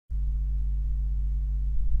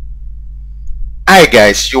Hi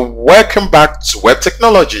guys, you're welcome back to Web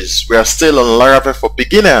Technologies. We are still on Laravel for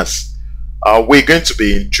beginners. We're going to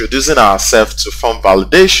be introducing ourselves to form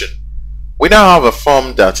validation. We now have a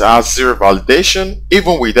form that has zero validation.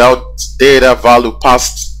 Even without data value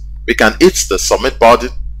passed, we can hit the submit button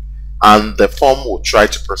and the form will try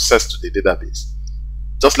to process to the database.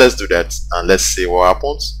 Just let's do that and let's see what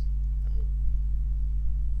happens.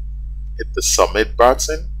 Hit the submit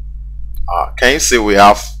button. Can you see we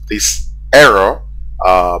have this error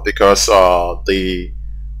because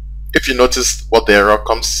if you notice what the error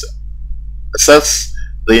comes, it says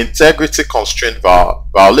the integrity constraint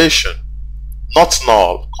violation, not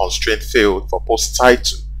null, constraint failed for post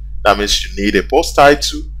title. That means you need a post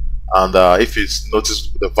title, and if you notice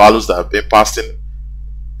the values that have been passed in,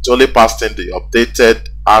 it's only passed in the updated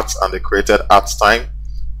art and the created art time,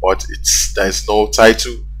 but there is no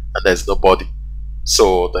title and there is no body.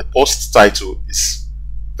 So the post title is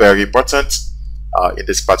very important in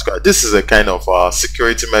this particular. This is a kind of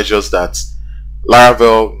security measures that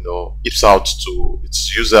Laravel, gives out to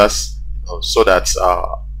its users, so that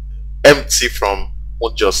empty from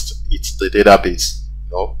won't just hit the database.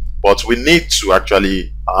 But we need to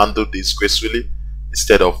actually handle this gracefully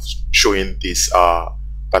instead of showing this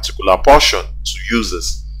particular portion to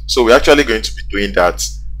users. So we're actually going to be doing that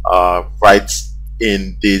right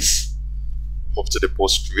in this. Move to the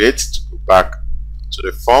post create to go back to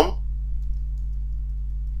the form.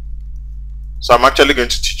 So I'm actually going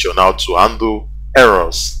to teach you on how to handle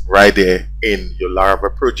errors right there in your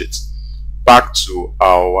Laravel project. Back to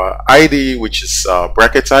our IDE, which is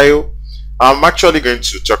bracket.io. I'm actually going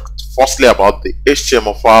to talk firstly about the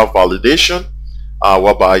HTML file validation,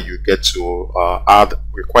 whereby you get to add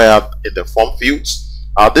required in the form fields.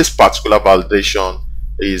 This particular validation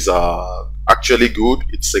is actually good.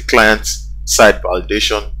 It's a client side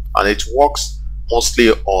validation and it works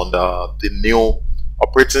mostly on the new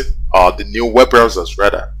the new web browsers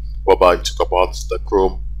rather, whereby you talk about the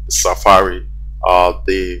Chrome, the Safari,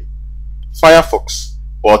 the Firefox,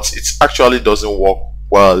 but it actually doesn't work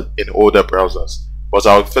well in older browsers. But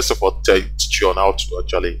I'll first of all teach you on how to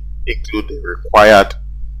actually include the required.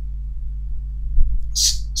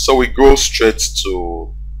 So we go straight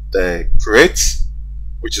to the create,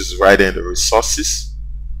 which is right in the resources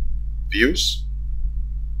views.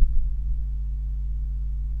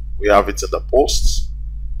 We have it in the posts,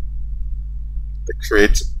 the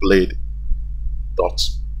create blade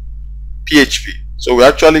 .php. So we're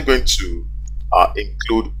actually going to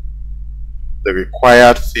include the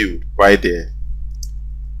required field right there,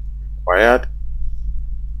 required,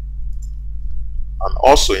 and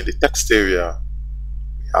also in the text area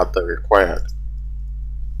we have the required.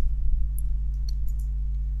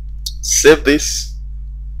 Save this.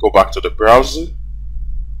 Go back to the browser.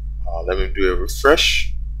 Let me do a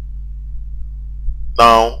refresh.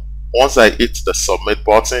 Now, once I hit the submit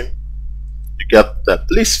button, you get that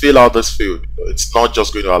please fill out this field. It's not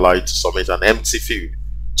just going to allow you to submit an empty field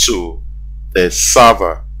to the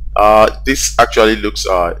server. This actually looks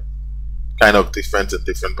kind of different in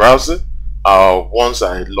different browsers. Once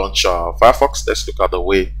I launch Firefox, let's look at the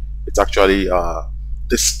way it's actually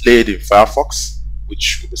displayed in Firefox,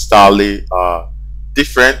 which will be slightly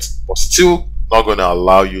different, but still not going to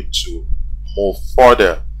allow you to move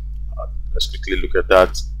further. Let's quickly look at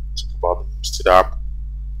that. Talk about the hosted app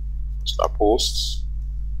 / posts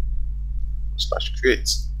 / create.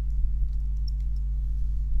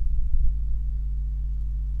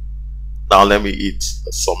 Now let me hit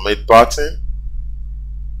the submit button.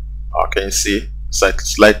 Can you see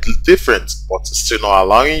it's slightly different, but it's still not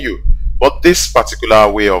allowing you. But this particular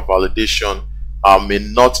way of validation may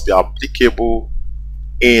not be applicable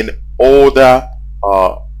in older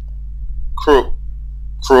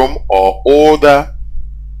Chrome or older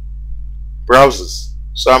browsers.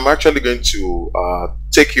 So I'm actually going to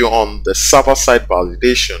take you on the server-side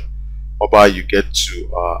validation, whereby you get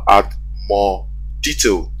to add more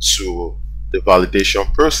detail to the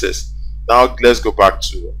validation process. Now let's go back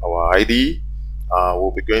to our IDE.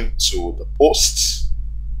 We'll be going to the posts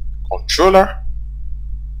controller,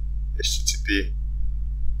 HTTP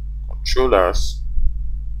controllers.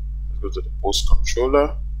 Go to the post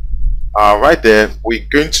controller. Right there, we're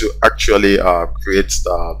going to actually create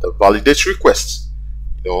the validate request,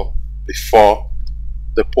 before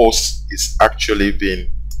the post is actually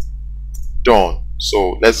being done.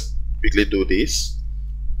 So let's quickly do this.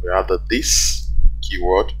 We add this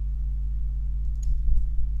keyword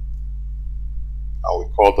and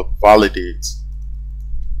we call the validate.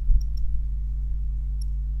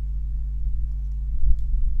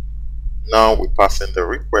 Now we pass in the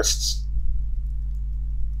requests.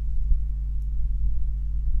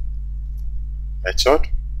 method,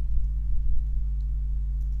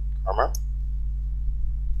 comma,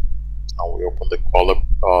 and we open the column,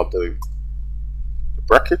 the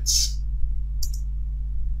brackets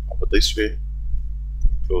over this way,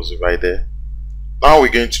 close it right there. Now we're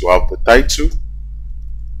going to have the title.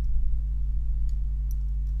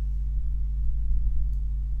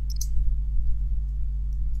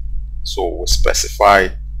 So we specify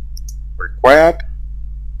required.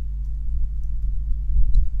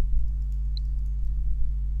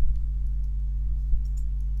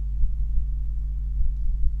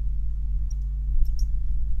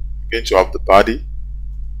 We're going to have the body.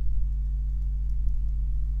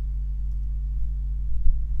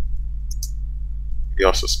 We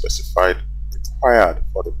also specified required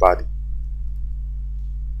for the body.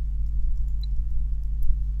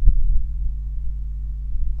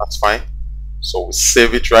 That's fine. So we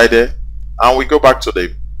save it right there, and we go back to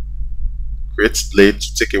the create blade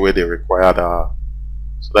to take away the required.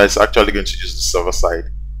 So that's actually going to use the server side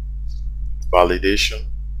validation.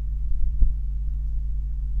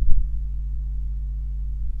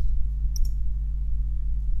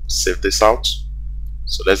 Save this out.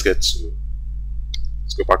 So let's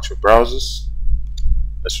go back to browsers.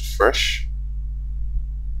 Let's refresh.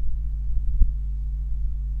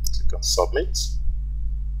 Click on submit.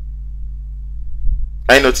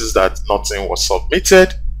 I noticed that nothing was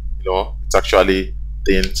submitted. It actually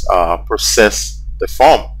didn't process the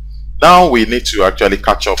form. Now we need to actually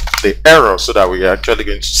catch up the error so that we're actually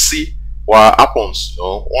going to see what happens.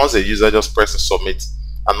 Once a user just presses submit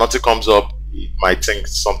and nothing comes up, it might think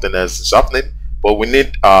something else is happening. But we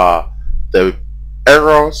need the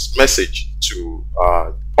errors message to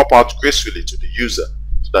pop out gracefully to the user,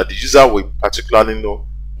 so that the user will particularly know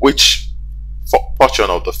which portion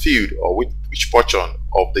of the field or which portion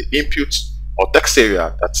of the input or text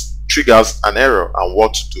area that triggers an error and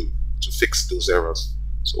what to do to fix those errors.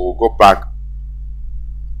 So we'll go back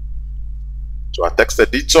to our text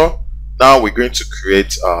editor. Now we're going to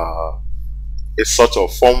create a sort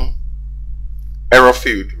of form error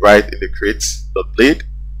field right in the create.blade,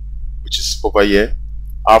 which is over here.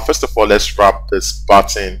 First of all, let's wrap this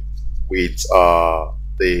button with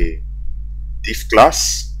the div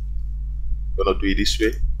class. I'm gonna do it this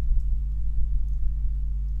way.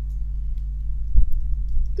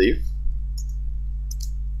 Div,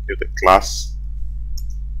 give the class,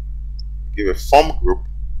 give a form group,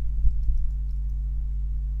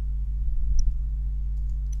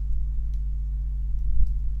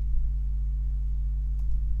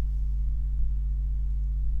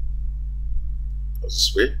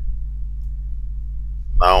 this way.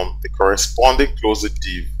 Now the corresponding closed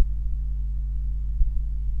div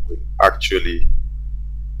will actually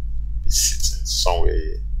be sitting somewhere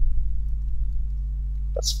here.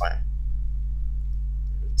 That's fine.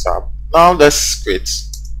 Tab. Now let's create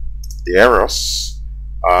the errors.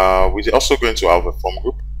 We're also going to have a form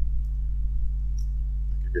group.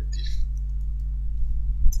 Give it div.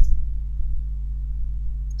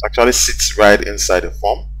 Actually sits right inside the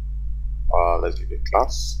form. Let's give it a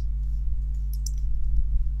class.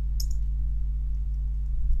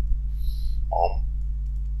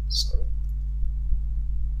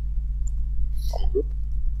 Form group.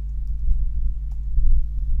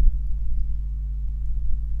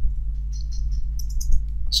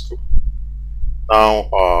 That's cool. Now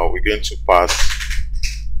we're going to pass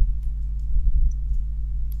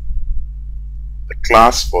the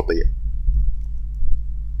class for the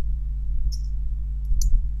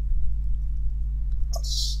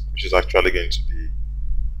class, which is actually going to be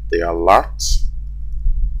the alert.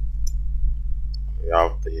 We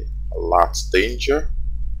have the alert danger.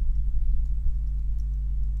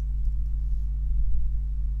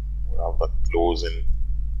 We have the closing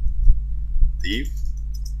div.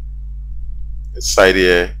 Inside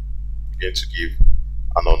here, we're going to give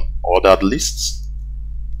an unordered list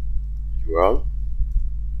URL.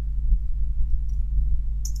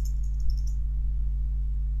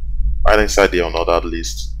 Right inside the unordered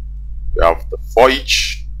list, we have the for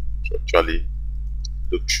each to actually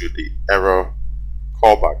look through the error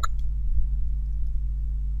callback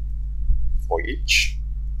for each.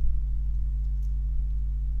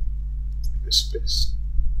 This space,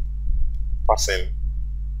 passing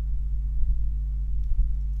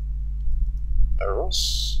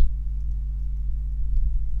errors.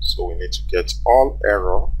 So we need to get all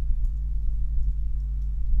error.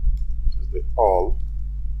 This is the all,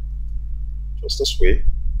 just this way.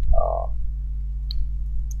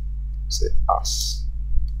 Say as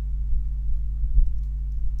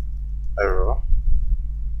error.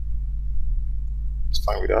 It's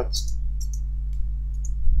fine with that.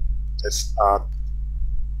 Let's add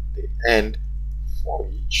the end for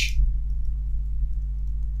each.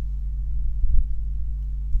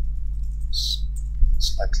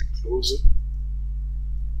 Slightly closer.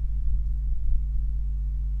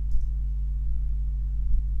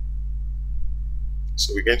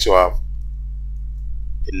 So we're going to have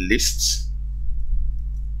a list,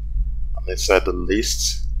 and inside the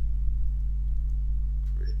list,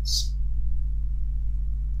 create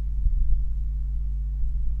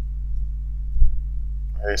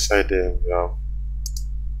inside there we have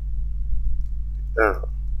the error.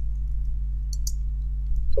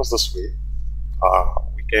 Just this way,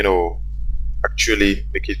 we can actually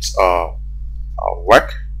make it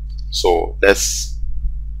work. So let's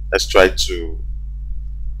try to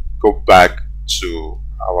go back to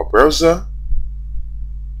our browser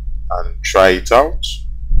and try it out.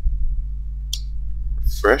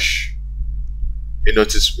 Refresh. You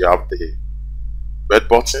notice we have the red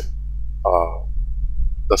button,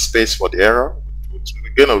 the space for the error.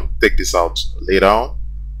 We're gonna take this out later on,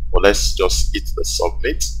 but let's just hit the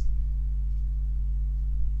submit.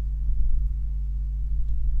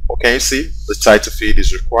 Okay, you see the title field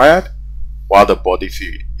is required while the body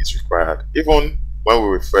field is required. Even when we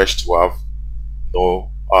refresh to have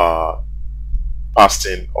no passed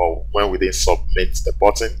in, or when we didn't submit the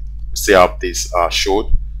button, we still have this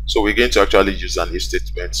showed. So we're going to actually use an if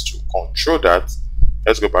statement to control that.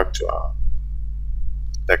 Let's go back to our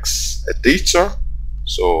text editor.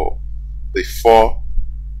 So before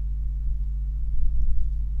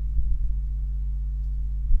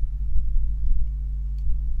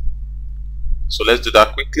let's do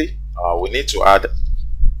that quickly. We need to add an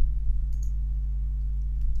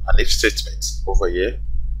if statement over here,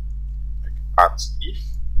 like at if.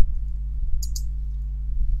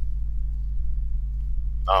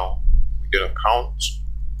 Now we're going to count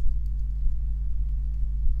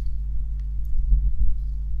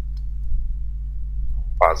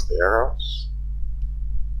pass the errors.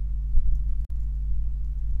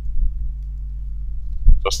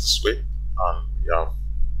 Just this way, and we have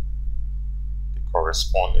the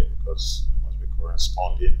corresponding, because it must be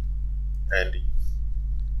corresponding, and if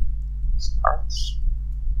starts.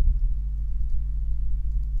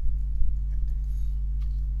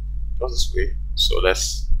 Just this way. So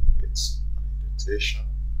let's create an indentation.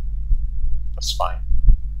 That's fine.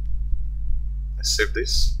 Let's save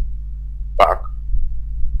this back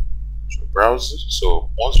to the browser.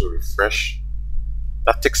 So once we refresh,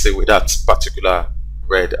 that takes away that particular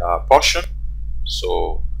red portion.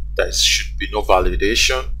 So there should be no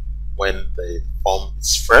validation when the form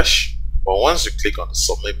is fresh. But once you click on the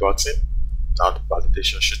submit button, now the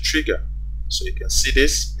validation should trigger. So you can see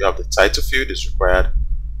this. We have the title field is required,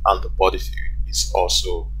 and the body field is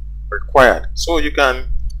also required. So you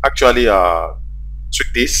can actually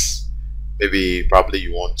tweak this. Maybe probably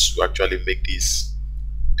you want to actually make this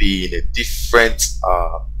be in a different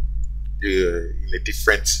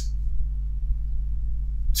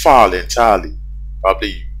file entirely. Probably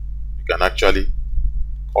you can actually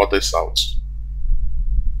cut this out.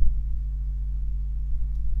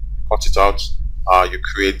 Cut it out. You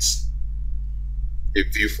create a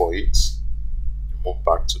view for it. You move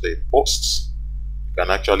back to the posts. You can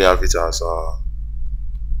actually have it as or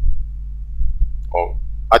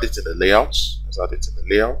add it in the layout. Let's add it in the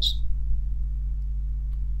layout.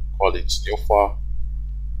 Call it new file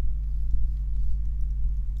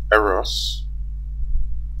errors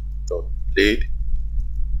dot blade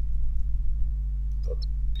dot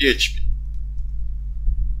php.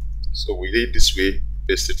 So we did this way,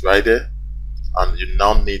 paste it right there, and you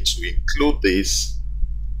now need to include this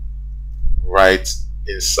right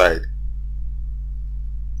inside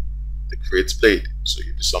the create blade. So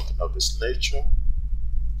you do something of this nature,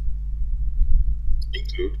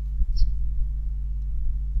 include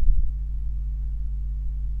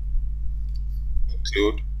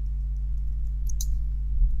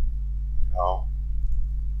now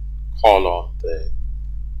call on the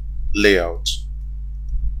layout.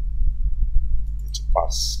 You need to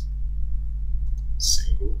pass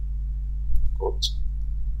single quote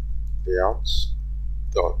layouts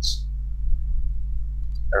dot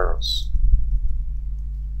errors.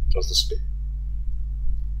 Just this way.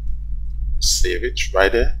 Save it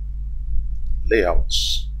right there.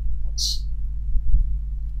 Layouts.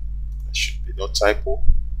 There should be no typo,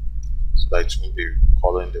 so that it won't be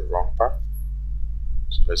calling the wrong path.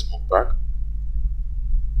 So let's move back.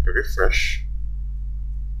 Refresh.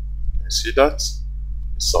 Can you see that?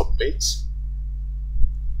 Submit.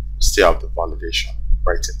 We still have the validation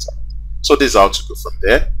right inside. So this is how to go from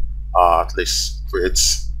there. At least create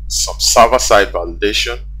some server-side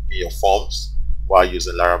validation in your forms while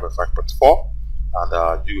using Laravel 5.4.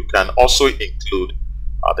 and you can also include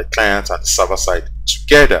the client and the server side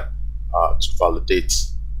together to validate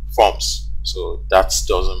forms. So that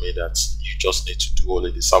doesn't mean that you just need to do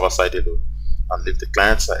only the server side alone and leave the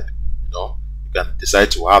client side. You can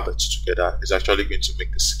decide to have it together. It's actually going to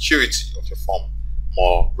make the security of your form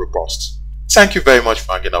more robust. Thank you very much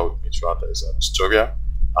for hanging out with me throughout this tutorial,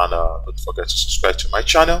 and don't forget to subscribe to my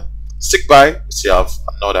channel. Stick by, we still have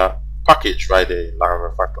another package right there in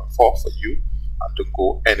Laravel 5.4 for you, and don't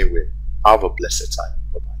go anywhere. Have a blessed time.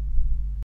 Bye-bye.